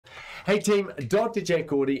Hey team, Dr. Jack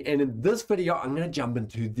Gordy, and in this video I'm going to jump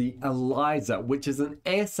into the ELISA, which is an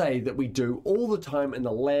assay that we do all the time in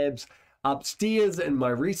the labs upstairs in my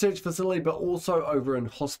research facility, but also over in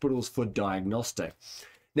hospitals for diagnostic.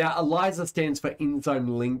 Now, ELISA stands for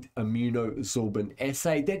Enzyme-linked immunosorbent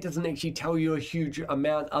assay. That doesn't actually tell you a huge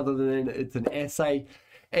amount other than it's an assay.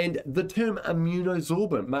 And the term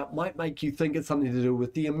immunosorbent might make you think it's something to do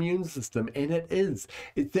with the immune system, and it is.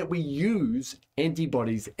 It's that we use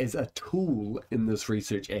antibodies as a tool in this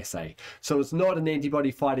research assay. So it's not an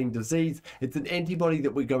antibody fighting disease, it's an antibody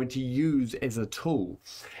that we're going to use as a tool.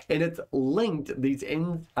 And it's linked, these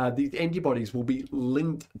antibodies will be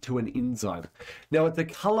linked to an enzyme. Now it's a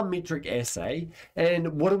colourimetric assay,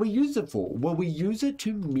 and what do we use it for? Well, we use it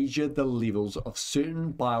to measure the levels of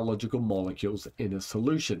certain biological molecules in a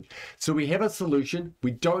solution. So we have a solution,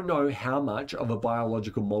 we don't know how much of a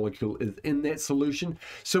biological molecule is in that solution,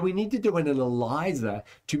 so we need to do an ELISA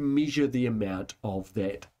to measure the amount of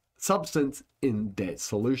that substance in that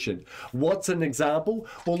solution. What's an example?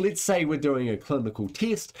 Well, let's say we're doing a clinical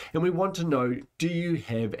test and we want to know, do you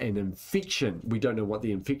have an infection? We don't know what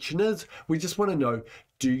the infection is, we just want to know,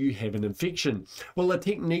 do you have an infection? Well, a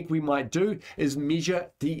technique we might do is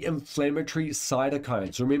measure the inflammatory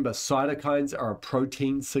cytokines. Remember, cytokines are a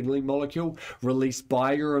protein signaling molecule released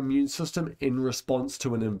by your immune system in response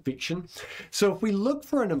to an infection. So if we look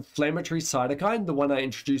for an inflammatory cytokine, the one I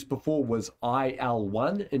introduced before was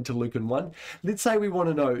IL-1, interleukin 1. Let's say we want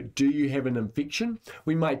to know, do you have an infection?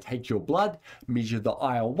 We might take your blood, measure the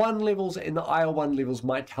IL-1 levels, and the IL-1 levels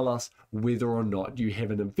might tell us whether or not you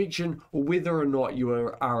have an infection or whether or not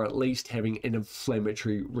you are at least having an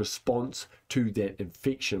inflammatory response to that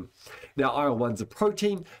infection. Now, IL-1 is a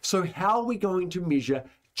protein, so how are we going to measure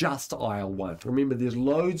just IL-1? Remember, there's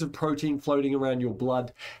loads of protein floating around your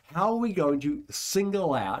blood. How are we going to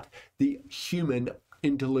single out the human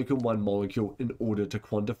interleukin 1 molecule in order to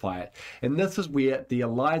quantify it? And this is where the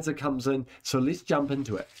ELISA comes in, so let's jump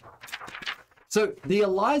into it. So the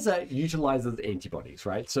ELISA utilizes antibodies,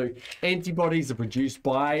 right? So antibodies are produced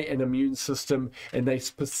by an immune system and they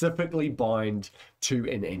specifically bind to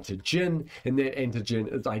an antigen, and that antigen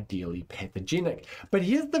is ideally pathogenic. But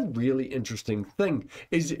here's the really interesting thing,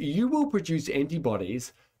 is you will produce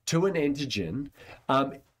antibodies to an antigen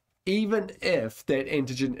even if that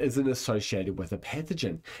antigen isn't associated with a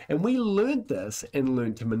pathogen. And we learned this and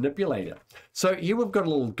learned to manipulate it. So here we've got a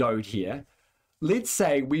little goat here. Let's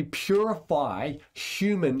say we purify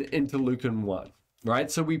human interleukin 1, right?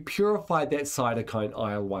 So we purify that cytokine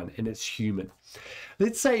IL-1 and it's human.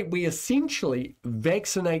 Let's say we essentially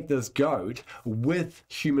vaccinate this goat with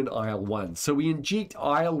human IL-1. So we inject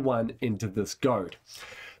IL-1 into this goat.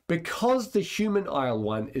 Because the human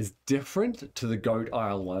IL-1 is different to the goat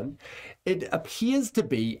IL-1, it appears to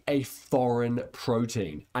be a foreign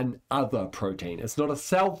protein, an other protein. It's not a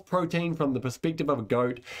self protein from the perspective of a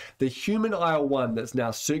goat. The human IL-1 that's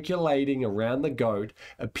now circulating around the goat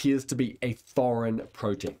appears to be a foreign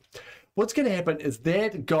protein. What's going to happen is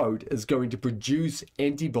that goat is going to produce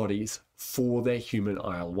antibodies for that human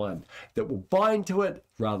IL-1 that will bind to it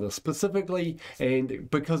rather specifically,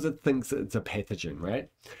 and because it thinks it's a pathogen, right?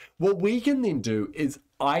 What we can then do is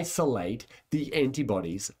isolate the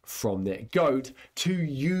antibodies from that goat to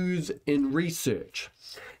use in research.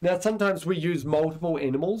 Now, sometimes we use multiple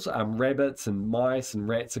animals, rabbits and mice and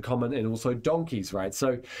rats are common, and also donkeys, right?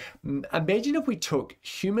 So imagine if we took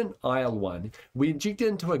human IL-1, we injected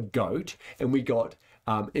it into a goat, and we got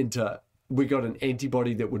an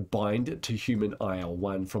antibody that would bind to human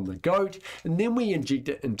IL-1 from the goat, and then we inject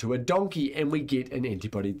it into a donkey and we get an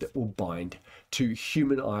antibody that will bind to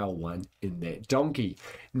human IL-1 in that donkey.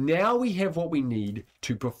 Now we have what we need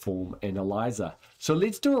to perform an ELISA. So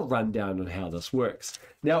let's do a rundown on how this works.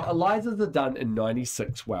 Now, ELISAs are done in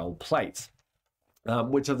 96 well plates,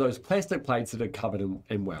 which are those plastic plates that are covered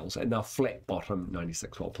in wells, and they're flat bottom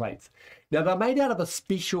 96 well plates. Now, they're made out of a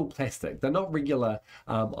special plastic. They're not regular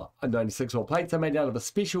 96 well plates. They're made out of a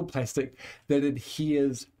special plastic that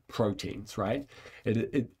adheres proteins, right?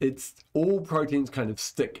 It's all proteins kind of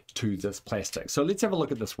stick to this plastic. So let's have a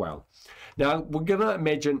look at this well. Now, we're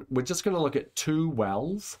just going to look at two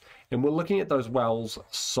wells, and we're looking at those wells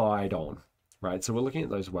side on, right? So we're looking at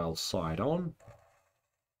those wells side on.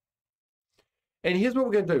 And here's what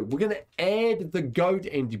we're going to do. We're going to add the goat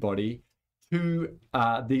antibody to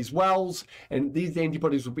these wells, and these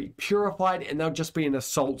antibodies will be purified, and they'll just be in a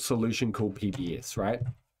salt solution called PBS, right?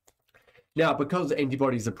 Now, because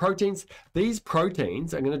antibodies are proteins, these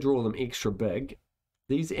proteins, I'm going to draw them extra big,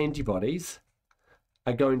 these antibodies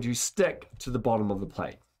are going to stick to the bottom of the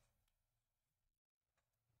plate.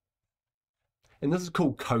 and this is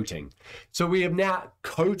called coating. So we have now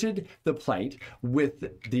coated the plate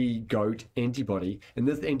with the goat antibody, and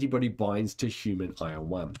this antibody binds to human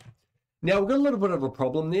IL-1. Now we've got a little bit of a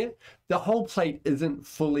problem there. The whole plate isn't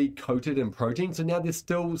fully coated in protein, so now there's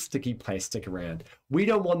still sticky plastic around. We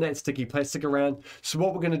don't want that sticky plastic around, so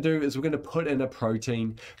what we're going to do is we're going to put in a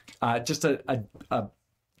protein, just a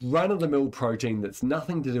run-of-the-mill protein that's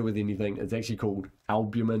nothing to do with anything. It's actually called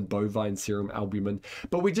albumin, bovine serum albumin,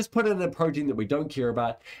 but we just put in a protein that we don't care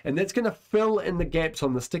about, and that's going to fill in the gaps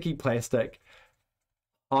on the sticky plastic,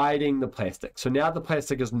 hiding the plastic. So now the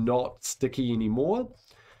plastic is not sticky anymore.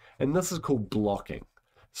 And this is called blocking.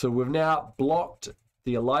 So we've now blocked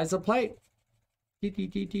the ELISA plate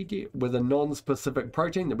with a non-specific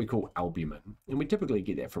protein that we call albumin. And we typically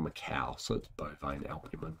get that from a cow, so it's bovine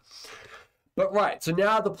albumin. But right, so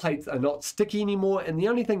now the plates are not sticky anymore, and the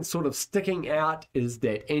only thing sort of sticking out is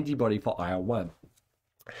that antibody for IL-1.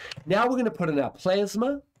 Now we're going to put in our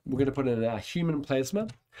plasma. We're going to put in our human plasma,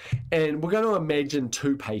 and we're going to imagine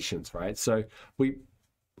two patients, right? So we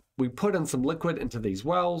put in some liquid into these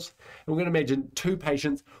wells, and we're going to imagine two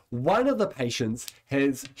patients. One of the patients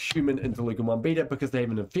has human interleukin-1 beta because they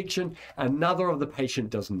have an infection. Another of the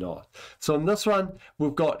patient does not. So in this one,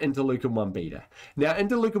 we've got interleukin-1 beta. Now,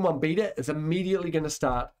 interleukin-1 beta is immediately going to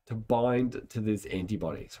start to bind to these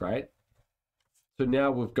antibodies, right? So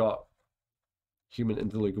now we've got human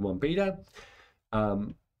interleukin-1 beta.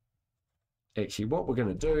 Actually, what we're going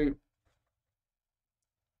to do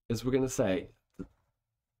is we're going to say,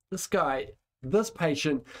 this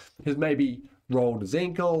patient has maybe rolled his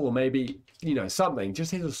ankle, or maybe, something,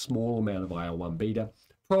 just has a small amount of IL-1 beta,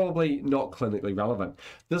 probably not clinically relevant.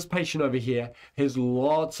 This patient over here has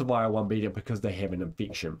lots of IL-1 beta because they have an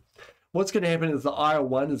infection. What's going to happen is the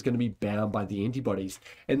IL-1 is going to be bound by the antibodies,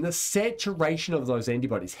 and the saturation of those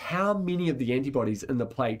antibodies, how many of the antibodies in the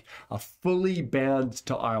plate are fully bound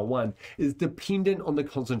to IL-1, is dependent on the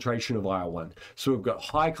concentration of IL-1. So we've got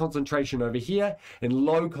high concentration over here and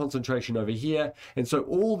low concentration over here, and so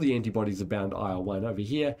all the antibodies are bound to IL-1 over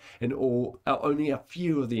here, and only a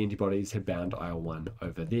few of the antibodies have bound IL-1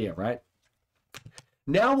 over there, right?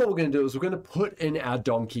 Now what we're going to do is we're going to put in our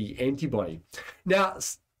donkey antibody. Now,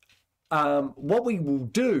 what we will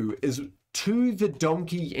do is, to the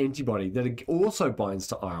donkey antibody that also binds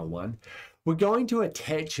to IL-1, we're going to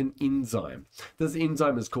attach an enzyme. This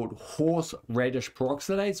enzyme is called horseradish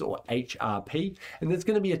peroxidase, or HRP, and it's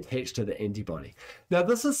going to be attached to the antibody. Now,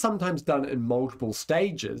 this is sometimes done in multiple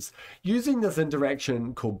stages using this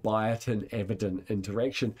interaction called biotin-avidin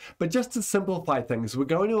interaction. But just to simplify things, we're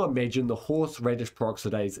going to imagine the horseradish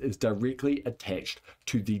peroxidase is directly attached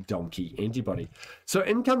to the donkey antibody. So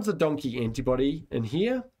in comes the donkey antibody in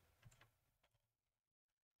here.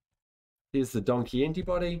 Here's the donkey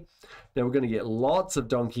antibody. Now we're going to get lots of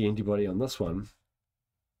donkey antibody on this one.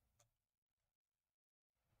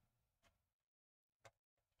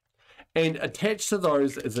 And attached to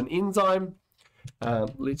those is an enzyme.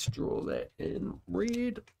 Let's draw that in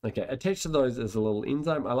red. Okay, attached to those is a little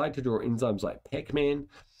enzyme. I like to draw enzymes like Pac-Man.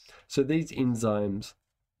 So these enzymes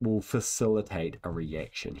will facilitate a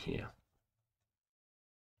reaction here.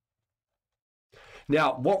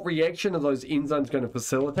 Now, what reaction are those enzymes going to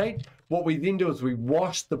facilitate? What we then do is we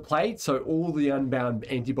wash the plate, so all the unbound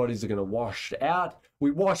antibodies are going to wash out.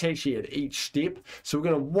 We wash actually at each step, so we're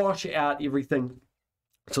going to wash out everything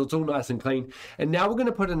so it's all nice and clean. And now we're going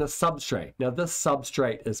to put in a substrate. Now, this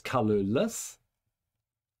substrate is colorless.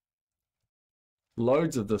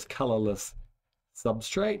 Loads of this colorless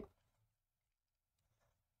substrate.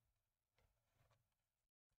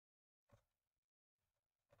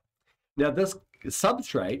 Now, this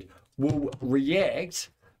substrate will react.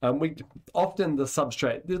 Often the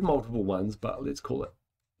substrate, there's multiple ones, but let's call it,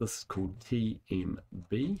 this is called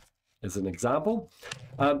TMB as an example.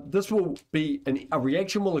 This will be, a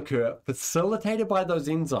reaction will occur facilitated by those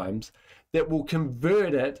enzymes that will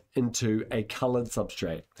convert it into a colored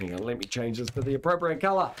substrate. Hang on, let me change this to the appropriate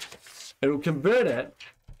color. It will convert it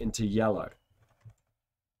into yellow.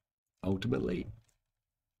 Ultimately,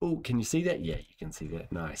 oh, can you see that? Yeah, you can see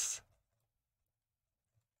that, nice.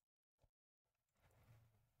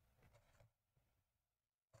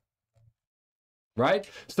 Right?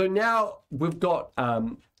 So now we've got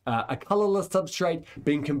a colorless substrate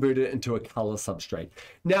being converted into a color substrate.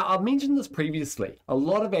 Now, I've mentioned this previously. A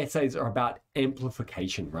lot of assays are about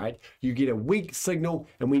amplification, right? You get a weak signal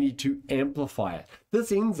and we need to amplify it.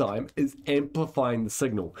 This enzyme is amplifying the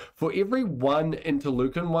signal. For every one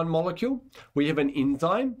interleukin-1 molecule, we have an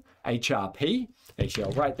enzyme, HRP. Actually,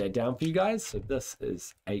 I'll write that down for you guys. So this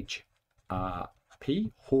is HRP.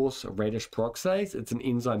 Horseradish peroxidase. It's an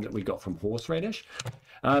enzyme that we got from horseradish.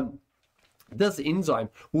 this enzyme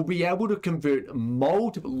will be able to convert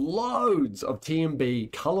loads of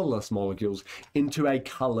TMB colorless molecules into a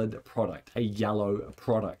colored product, a yellow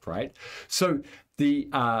product, right? So the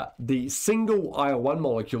single IL-1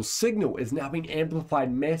 molecule signal is now being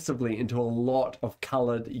amplified massively into a lot of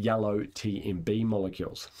colored yellow TMB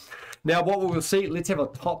molecules. Now, what we will see, let's have a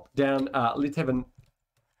top down, let's have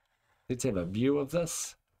a view of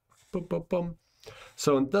this. Boom, boom, boom.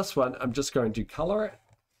 So in this one, I'm just going to color it.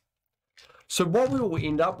 So what we will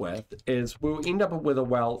end up with is we'll end up with a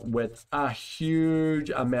well with a huge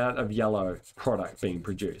amount of yellow product being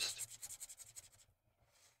produced.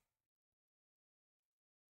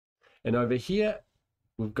 And over here,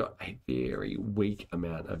 we've got a very weak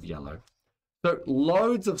amount of yellow. So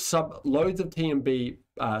loads of TMB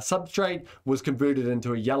substrate was converted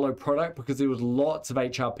into a yellow product because there was lots of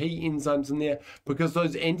HRP enzymes in there, because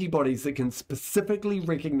those antibodies that can specifically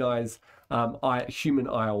recognize human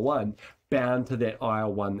IL-1 bound to that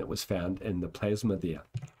IL-1 that was found in the plasma there.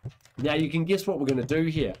 Now you can guess what we're going to do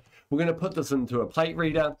here. We're going to put this into a plate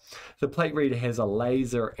reader. The plate reader has a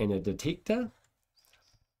laser and a detector.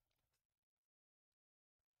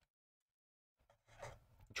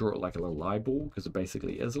 Draw it like a little eyeball, because it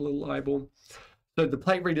basically is a little eyeball. So the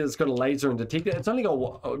plate reader has got a laser and detector. It's only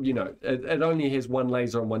got, you know, it only has one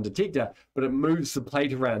laser and one detector, but it moves the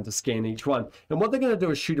plate around to scan each one. And what they're going to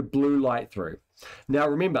do is shoot a blue light through. Now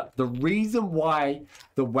remember, the reason why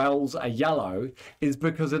the wells are yellow is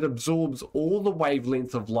because it absorbs all the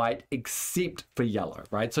wavelengths of light except for yellow,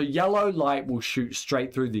 right? So yellow light will shoot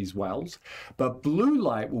straight through these wells, but blue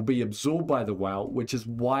light will be absorbed by the well, which is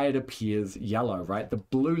why it appears yellow, right? The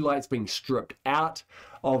blue light's being stripped out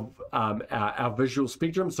of our visual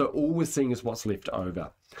spectrum, so all we're seeing is what's left over.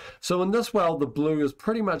 So in this well, the blue is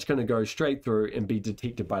pretty much going to go straight through and be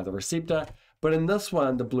detected by the receptor. But in this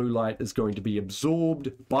one, the blue light is going to be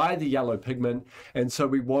absorbed by the yellow pigment, and so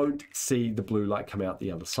we won't see the blue light come out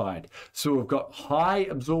the other side. So we've got high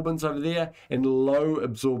absorbance over there and low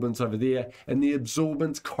absorbance over there, and the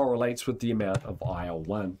absorbance correlates with the amount of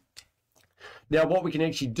IL-1. Now, what we can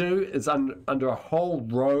actually do is under a whole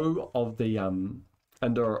row of the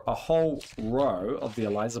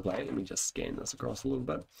ELISA plate, let me just scan this across a little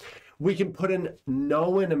bit, we can put in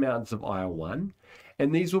known amounts of IL-1,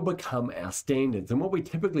 and these will become our standards. And what we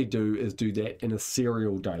typically do is do that in a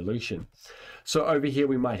serial dilution. So over here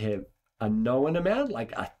we might have a known amount,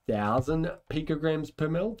 like 1,000 picograms per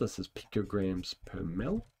mil. This is picograms per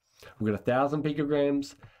mil. We've got 1,000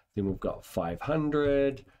 picograms, then we've got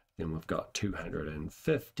 500, then we've got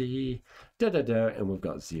 250, and we've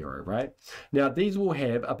got 0, right? Now these will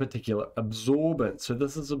have a particular absorbance. So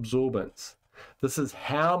this is absorbance. This is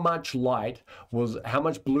how much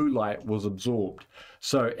blue light was absorbed.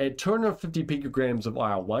 So at 250 picograms of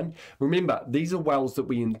IL-1, remember, these are wells that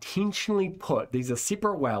we intentionally put, these are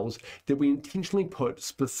separate wells that we intentionally put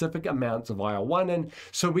specific amounts of IL-1 in,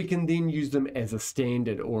 so we can then use them as a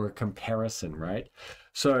standard or a comparison, right?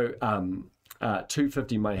 So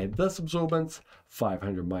 250 might have this absorbance,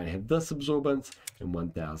 500 might have this absorbance, and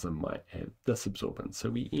 1000 might have this absorbance. So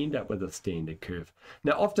we end up with a standard curve.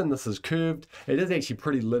 Now often this is curved. It is actually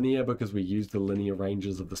pretty linear because we use the linear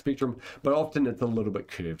ranges of the spectrum, but often it's a little bit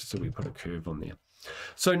curved, so we put a curve on there.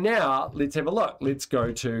 So now let's have a look. Let's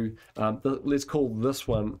go to, let's call this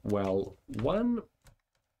one well 1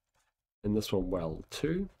 and this one well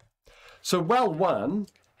 2. So well 1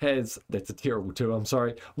 has, that's a terrible 2, I'm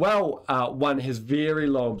sorry. Well 1 has very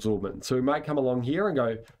low absorbance. So we might come along here and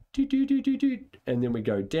go and then we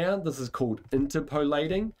go down. This is called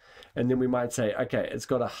interpolating. And then we might say, okay, it's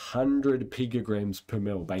got 100 picograms per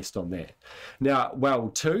mil based on that. Now, well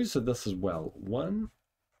 2, so this is well 1.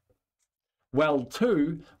 Well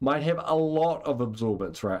 2 might have a lot of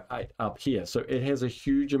absorbance right up here. So it has a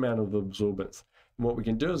huge amount of absorbance. And what we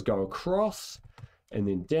can do is go across and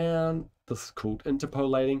then down. This is called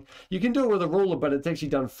interpolating. You can do it with a ruler, but it's actually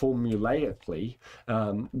done formulaically,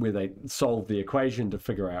 where they solve the equation to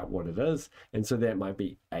figure out what it is. And so that might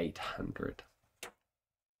be 800.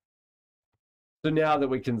 So now that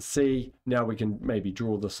we can see, now we can maybe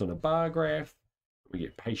draw this on a bar graph. We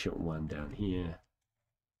get patient 1 down here,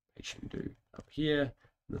 patient 2 up here.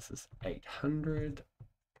 And this is 800.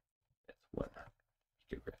 That's 100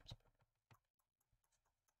 picograms.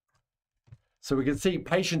 So we can see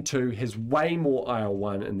patient 2 has way more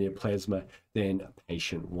IL-1 in their plasma than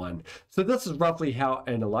patient 1. So this is roughly how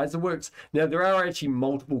an ELISA works. Now there are actually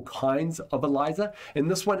multiple kinds of ELISA,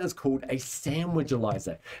 and this one is called a sandwich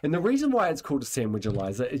ELISA. And the reason why it's called a sandwich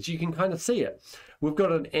ELISA is you can kind of see it. We've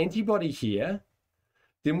got an antibody here,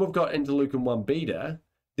 then we've got interleukin-1 beta,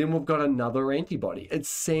 then we've got another antibody. It's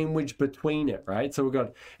sandwiched between it, right? So we've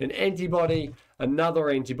got an antibody, another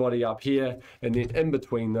antibody up here, and then in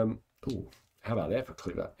between them, ooh, how about that for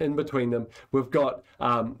clever? In between them, we've got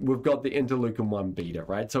the interleukin-1 beta,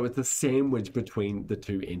 right? So it's a sandwich between the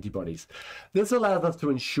two antibodies. This allows us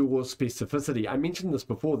to ensure specificity. I mentioned this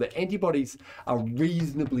before, that antibodies are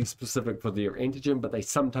reasonably specific for their antigen, but they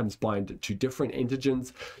sometimes bind to different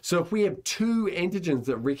antigens. So if we have two antigens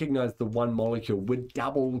that recognize the one molecule, we're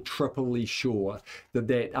triply sure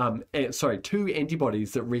that two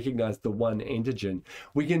antibodies that recognize the one antigen,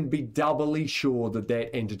 we can be doubly sure that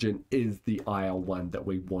that antigen is the IL-1 that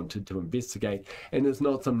we wanted to investigate, and it's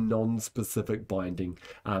not some non-specific binding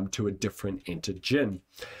to a different antigen.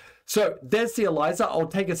 So that's the ELISA. I'll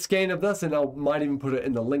take a scan of this and I might even put it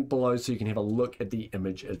in the link below so you can have a look at the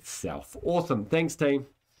image itself. Awesome. Thanks, team.